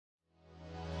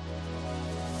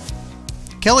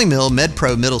Kelly Mill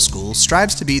MedPro Middle School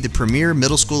strives to be the premier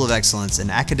middle school of excellence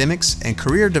in academics and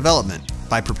career development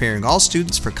by preparing all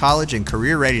students for college and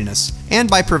career readiness, and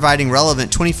by providing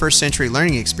relevant 21st century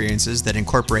learning experiences that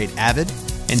incorporate AVID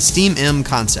and STEAMM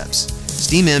concepts.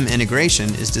 STEAMM integration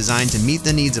is designed to meet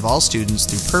the needs of all students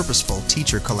through purposeful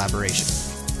teacher collaboration.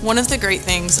 One of the great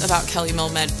things about Kelly Mill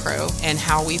MedPro and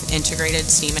how we've integrated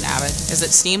STEAM and AVID is that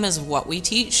STEAM is what we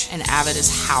teach and AVID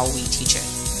is how we teach it.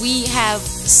 We have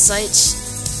such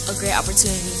a great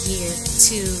opportunity here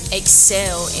to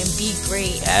excel and be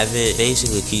great. AVID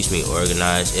basically keeps me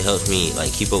organized. It helps me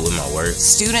keep up with my work.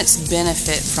 Students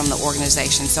benefit from the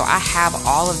organization, so I have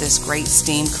all of this great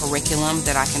STEAM curriculum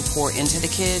that I can pour into the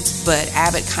kids, but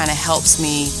AVID kind of helps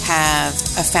me have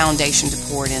a foundation to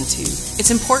pour it into.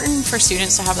 It's important for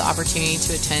students to have the opportunity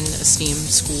to attend a STEAM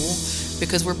school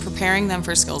because we're preparing them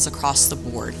for skills across the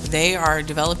board. They are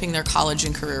developing their college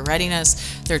and career readiness,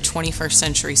 their 21st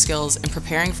century skills, and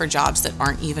preparing for jobs that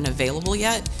aren't even available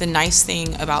yet. The nice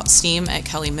thing about STEAM at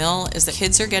Kelly Mill is that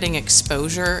kids are getting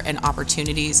exposure and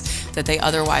opportunities that they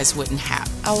otherwise wouldn't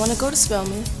have. I want to go to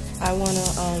Spelman. I want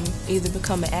to either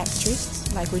become an actress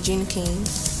like Regina King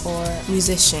or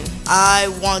musician. I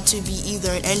want to be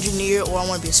either an engineer or I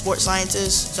want to be a sports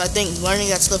scientist. So I think learning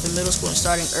that stuff in middle school and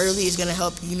starting early is going to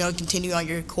help you continue on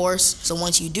your course. So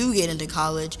once you do get into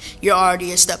college, you're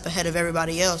already a step ahead of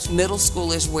everybody else. Middle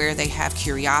school is where they have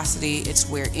curiosity. It's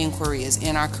where inquiry is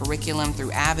in our curriculum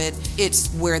through AVID.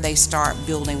 It's where they start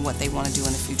building what they want to do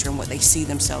in the future and what they see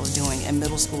themselves doing. And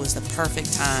middle school is the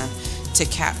perfect time to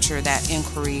capture that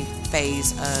inquiry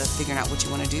phase of figuring out what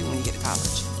you want to do when you get to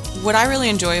college. What I really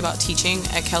enjoy about teaching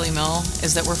at Kelly Mill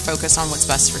is that we're focused on what's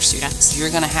best for students.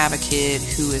 You're going to have a kid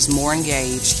who is more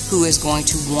engaged, who is going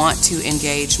to want to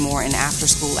engage more in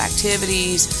after-school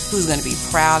activities, who's going to be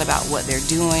proud about what they're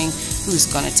doing, who's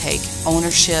going to take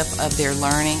ownership of their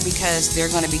learning because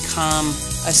they're going to become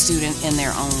a student in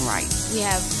their own right. We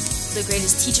have the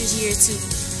greatest teachers here to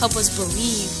help us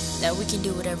believe that we can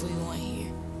do whatever we want here.